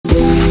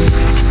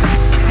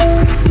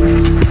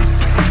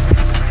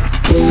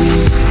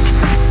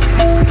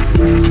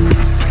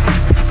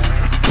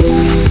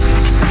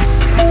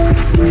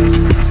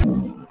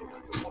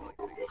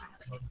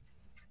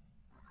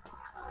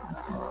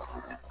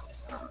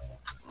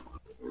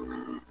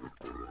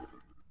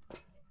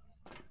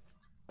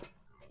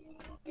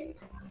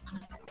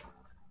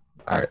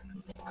Alright.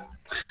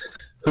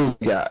 Who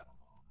we got?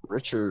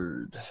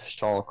 Richard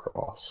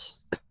Shawcross.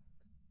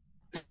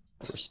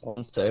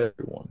 Responds to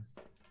everyone.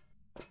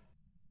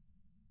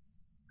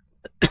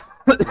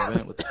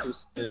 Event with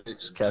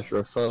acoustics, capture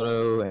a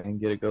photo,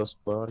 and get a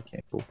ghost blow out of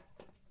candle.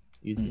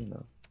 Easy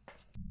enough.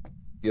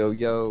 Yo,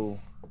 yo.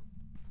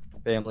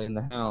 Family in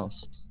the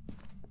house.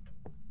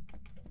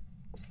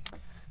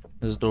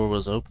 This door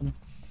was open.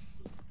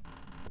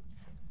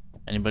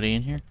 Anybody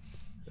in here?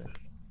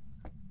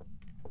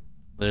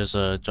 There's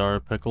a jar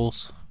of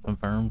pickles,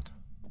 confirmed.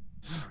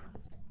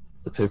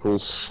 The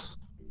pickles.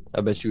 I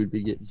bet you would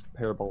be getting some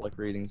parabolic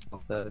readings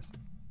about that if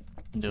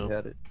you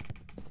had it.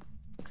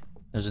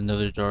 There's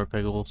another jar of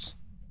pickles.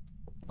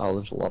 Oh,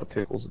 there's a lot of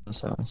pickles in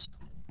this house.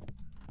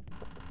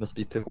 Must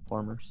be pickle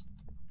farmers.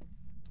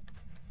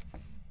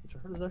 Which I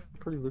heard is actually a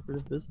pretty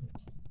lucrative business.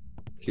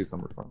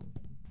 Cucumber farming.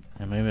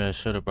 And maybe I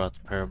should have brought the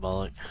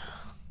parabolic.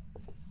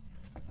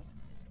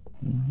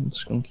 I'm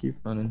just gonna keep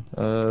running.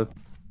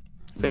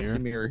 Fancy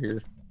mirror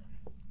here.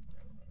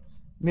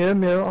 Mirror,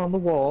 mirror on the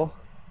wall.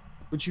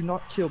 Would you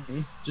not kill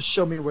me? Just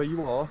show me where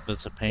you are.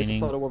 That's a painting.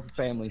 It's a photo of a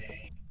family.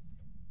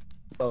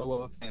 Photo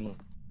of a family.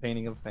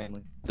 Painting of a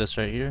family. This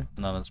right here?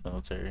 No, that's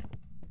military.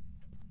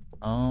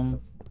 We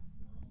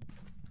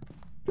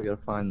gotta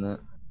find that.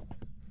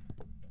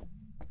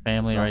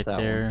 Family right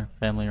there.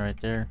 Family right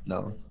there.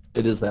 No,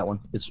 it is that one.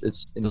 It's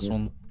in this here.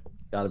 one.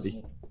 Gotta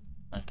be.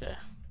 Okay.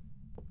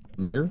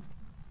 Mirror?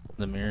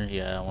 The mirror?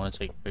 Yeah, I want to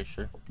take a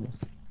picture.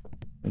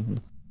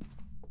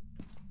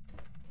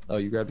 Oh,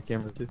 you grabbed the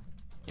camera too?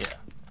 Yeah.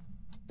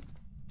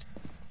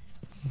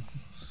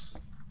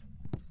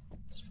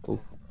 Oh,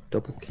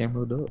 double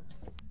cameraed up.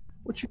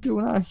 What you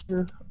doing out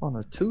here on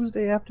a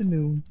Tuesday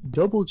afternoon,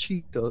 double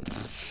cheeked up?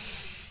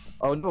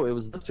 Oh no, it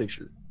was this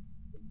picture.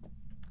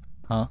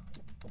 Huh?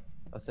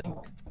 I think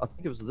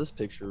it was this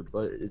picture,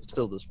 but it's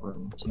still this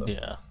room. So.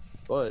 Yeah.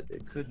 But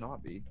it could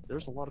not be.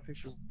 There's a lot of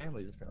pictures of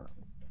families apparently.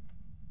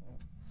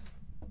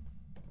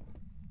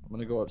 I'm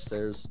gonna go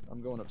upstairs.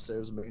 I'm going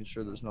upstairs and making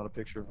sure there's not a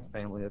picture of a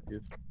family up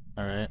here.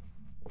 Alright.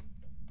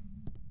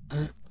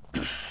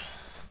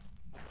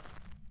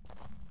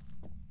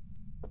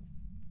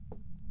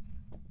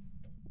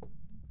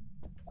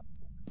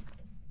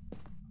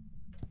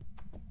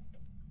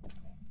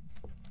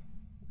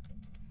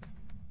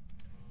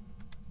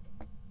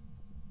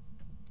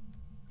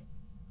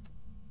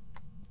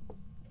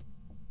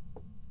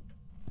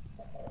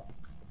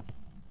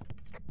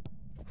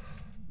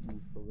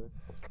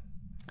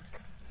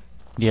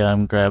 Yeah,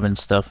 I'm grabbing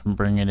stuff and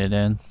bringing it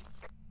in.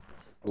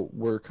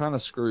 We're kind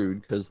of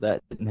screwed because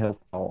that didn't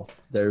help at all.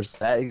 There's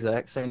that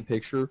exact same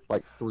picture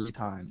like 3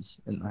 times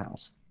in the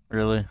house.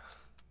 Really?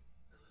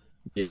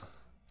 Yeah.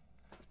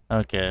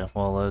 Okay,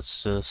 well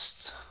let's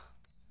just...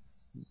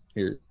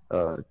 Here,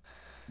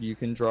 you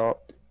can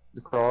drop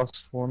the cross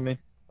for me?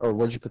 Or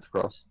where'd you put the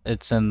cross?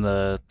 It's in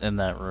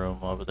that room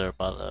over there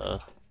by the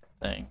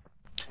thing.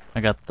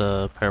 I got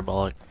the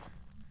parabolic.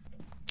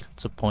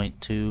 It's a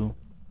 0.2.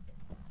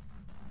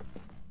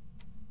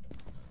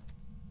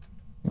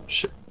 Oh,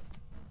 shit.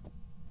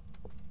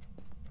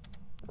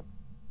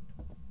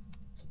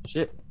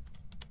 Shit.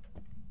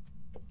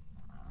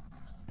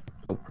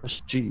 Don't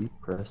press G,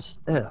 press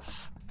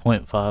F.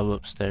 0.5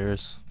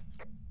 upstairs.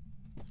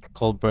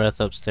 Cold breath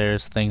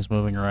upstairs, things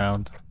moving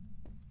around.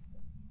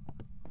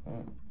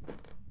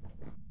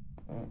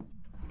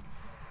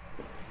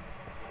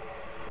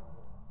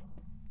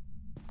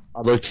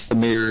 I looked at the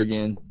mirror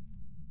again.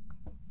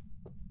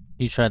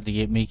 He tried to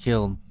get me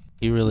killed.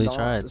 He really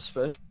tried.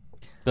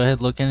 Go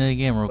ahead, look in it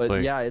again real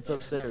quick. Yeah, it's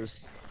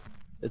upstairs.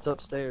 It's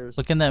upstairs.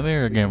 Look in that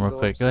mirror again real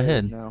quick. Go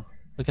ahead. Now.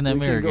 Look in that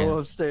mirror again. Go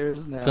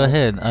upstairs now. Go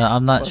ahead.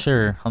 I'm not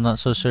sure. I'm not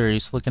so sure.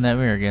 He's looking in that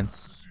mirror again.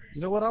 You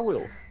know what? I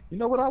will. You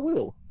know what? I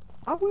will.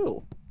 I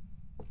will.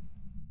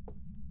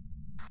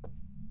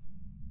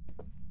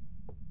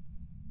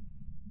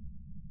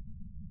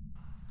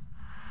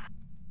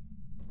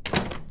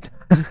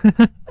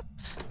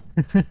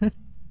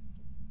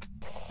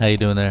 How you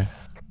doing there?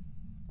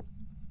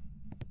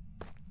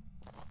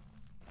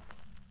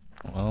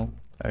 Well,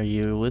 are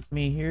you with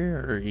me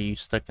here, or are you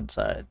stuck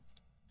inside?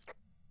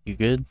 You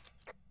good?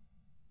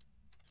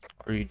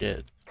 Or are you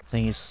dead? I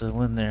think he's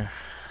still in there.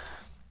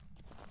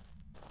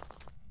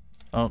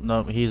 Oh,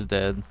 no, he's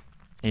dead.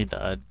 He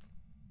died.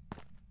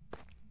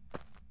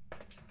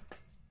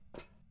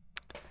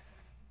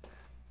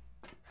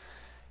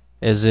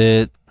 Is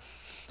it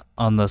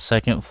on the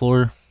second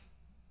floor?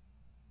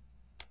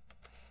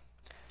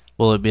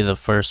 Will it be the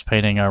first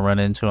painting I run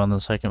into on the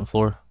second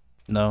floor?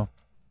 No.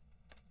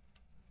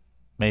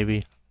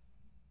 Maybe.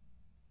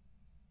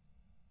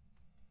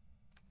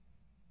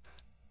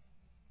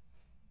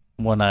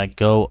 When I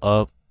go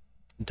up,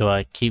 do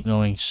I keep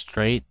going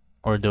straight,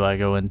 or do I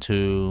go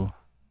into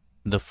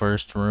the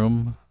first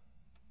room?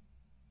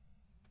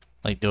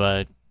 Like, do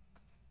I...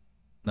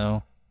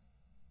 No?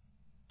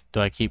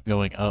 Do I keep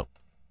going up?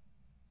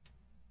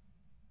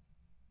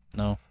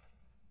 No.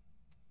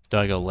 Do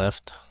I go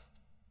left?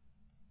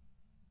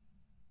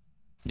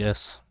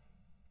 Yes.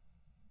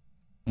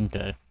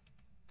 Okay.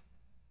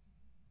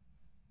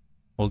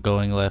 Will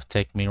going left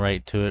take me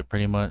right to it,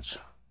 pretty much?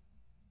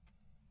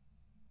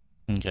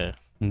 Okay,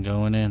 I'm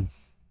going in.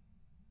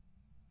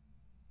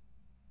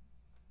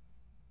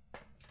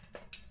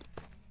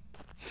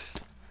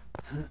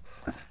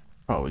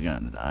 Probably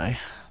gonna die.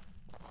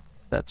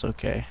 That's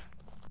okay.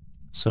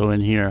 So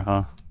in here,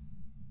 huh?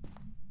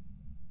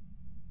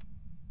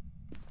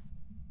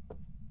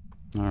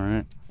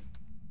 Alright.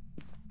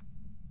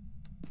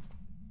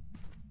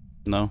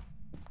 No?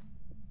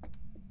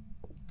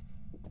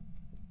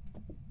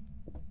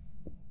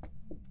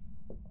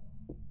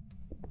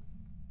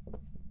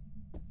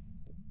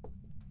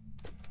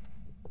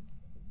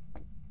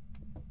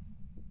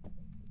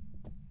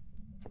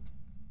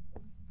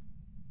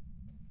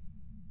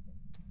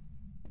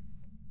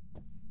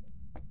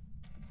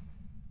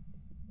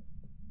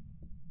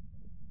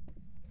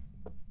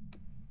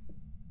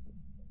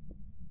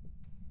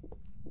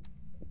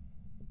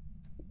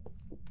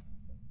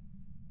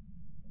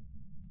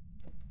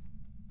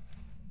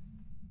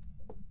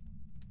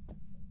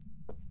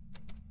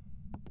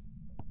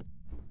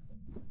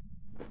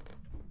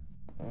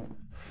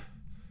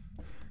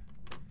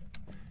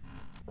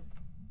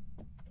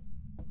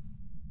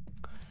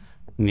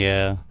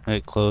 Yeah,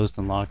 it closed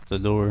and locked the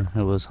door.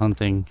 It was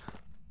hunting.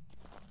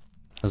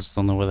 I just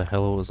don't know where the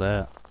hell it was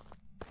at.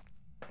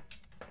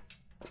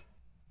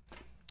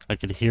 I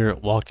could hear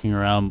it walking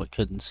around but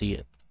couldn't see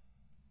it.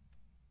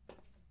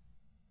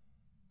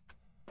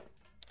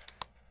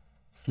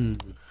 I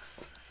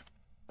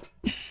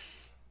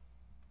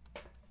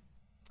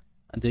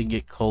did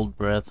get cold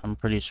breath. I'm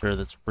pretty sure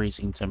that's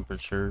freezing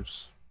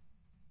temperatures.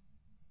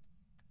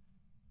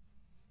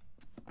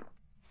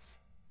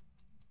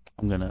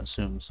 I'm gonna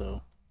assume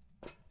so.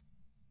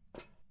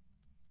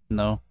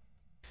 No?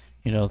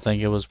 You don't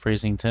think it was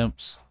freezing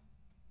temps?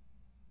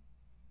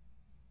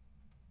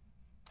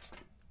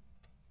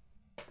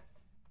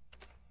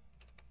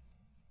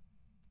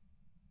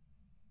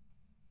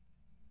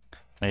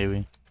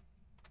 Maybe.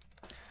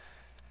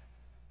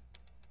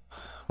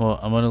 Well,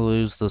 I'm gonna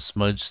lose the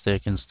smudge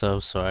stick and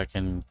stuff so I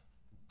can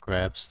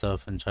grab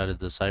stuff and try to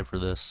decipher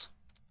this.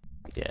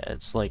 Yeah,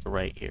 it's like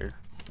right here.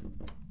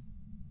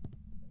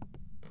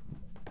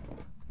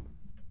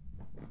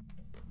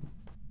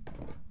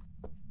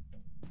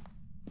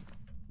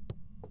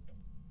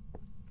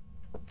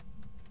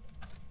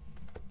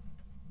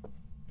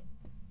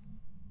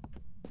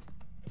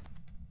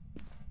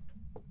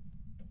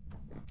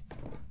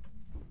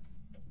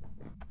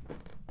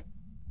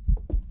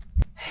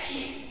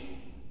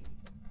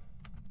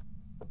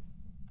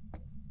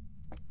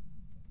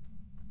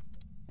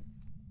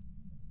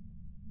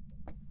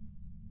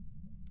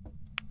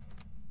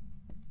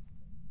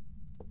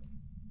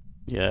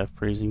 Yeah,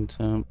 freezing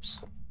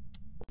temps.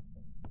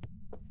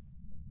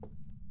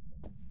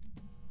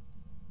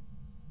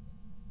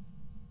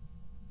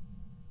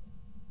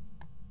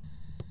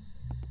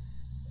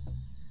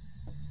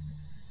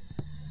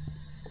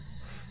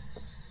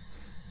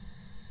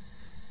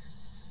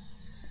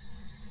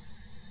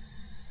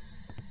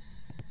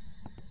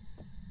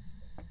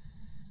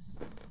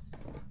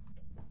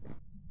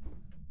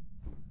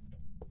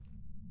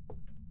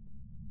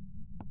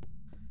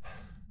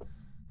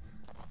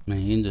 Man,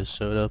 he just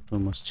showed up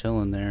and was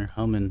chilling there,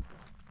 humming.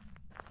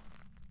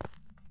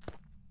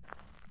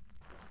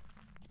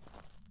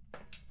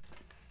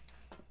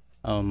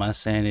 Oh, my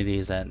sanity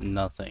is at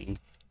nothing.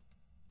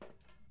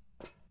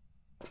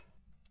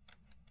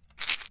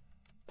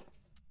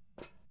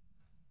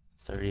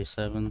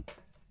 $37.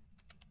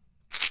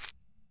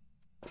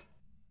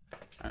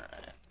 Alright.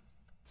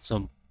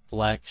 So,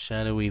 black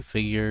shadowy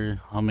figure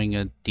humming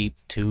a deep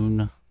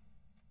tune.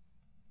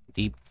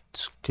 Deep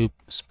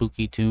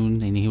spooky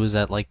tune, and he was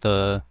at like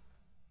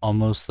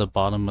almost the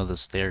bottom of the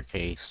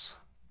staircase.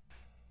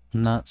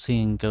 I'm not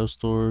seeing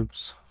ghost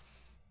orbs.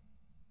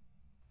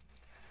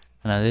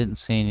 And I didn't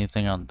see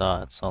anything on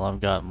dots. All I've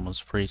gotten was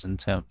freezing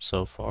temp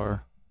so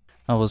far.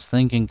 I was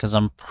thinking, because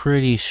I'm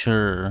pretty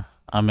sure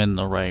I'm in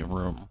the right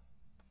room.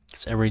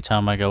 Because every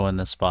time I go in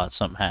this spot,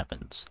 something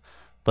happens.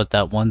 But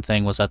that one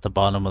thing was at the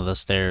bottom of the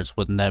stairs.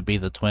 Wouldn't that be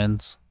the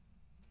twins?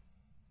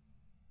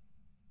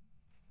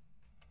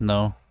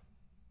 No?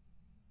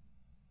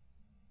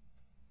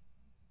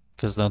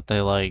 Because don't they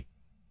like...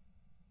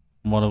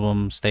 one of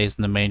them stays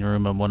in the main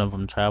room and one of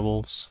them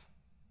travels?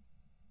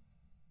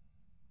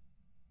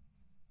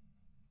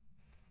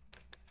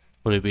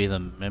 Would it be the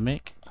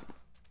mimic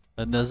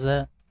that does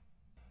that?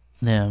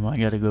 Damn, I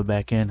gotta go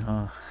back in,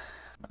 huh?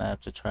 I'm gonna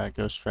have to try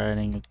ghost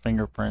riding with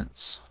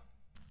fingerprints.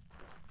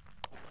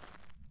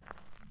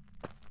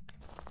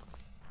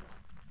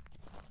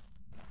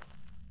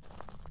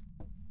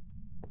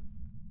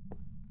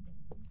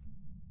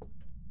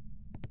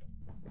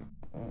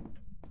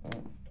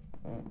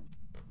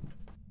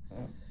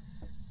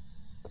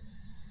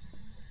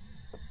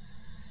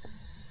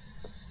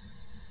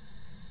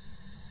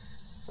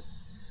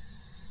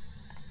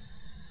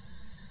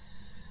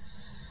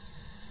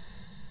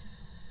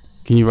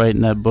 Can you write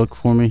in that book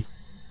for me?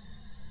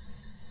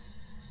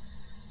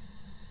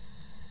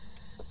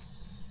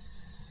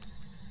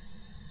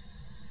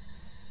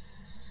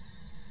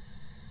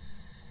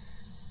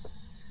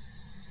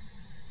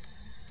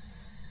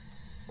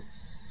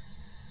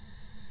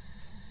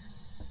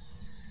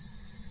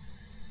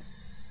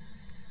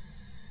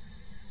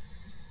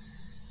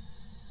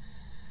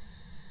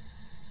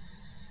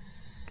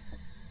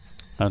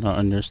 I don't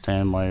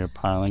understand why you're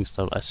piling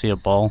stuff. I see a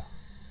ball.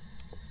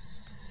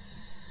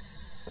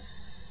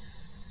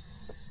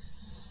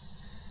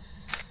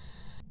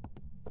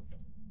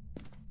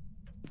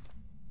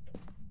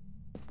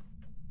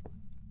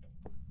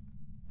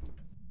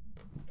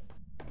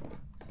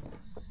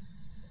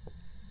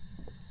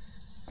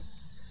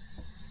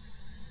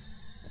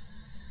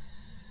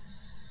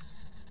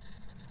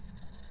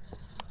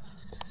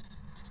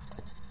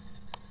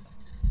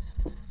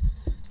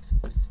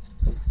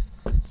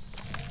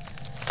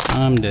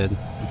 I'm dead.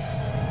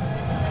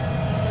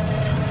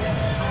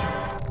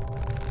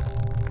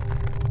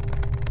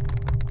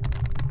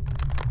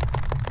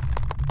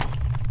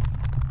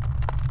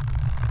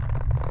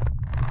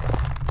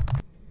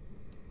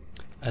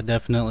 I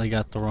definitely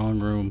got the wrong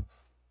room.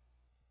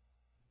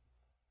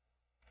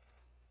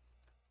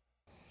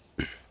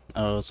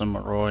 Oh, it's a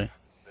Maroi.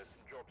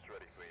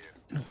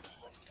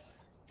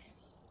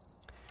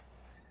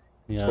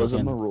 Yeah, Was a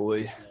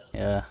Maroi.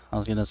 Yeah, I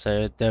was gonna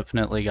say it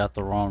definitely got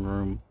the wrong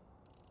room.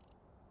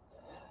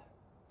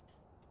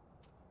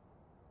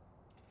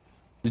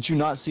 Did you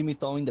not see me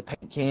throwing the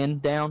paint can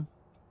down?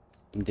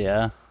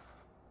 Yeah.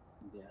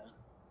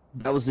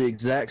 That was the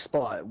exact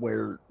spot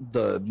where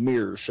the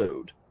mirror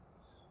showed.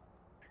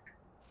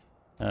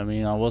 I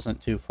mean, I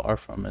wasn't too far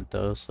from it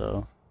though,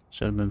 so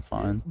should have been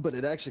fine. But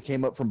it actually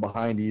came up from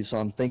behind you, so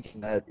I'm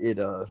thinking that it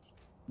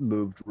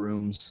moved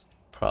rooms.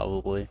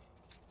 Probably.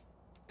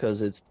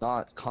 Because it's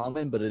not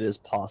common, but it is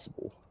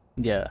possible.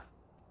 Yeah.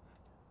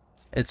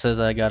 It says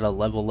I got a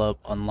level up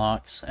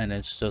unlocks, and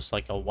it's just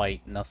like a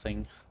white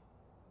nothing.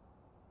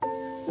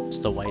 It's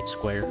the white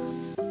square.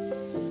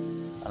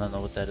 I don't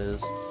know what that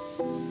is.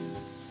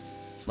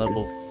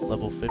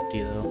 Level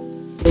 50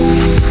 though.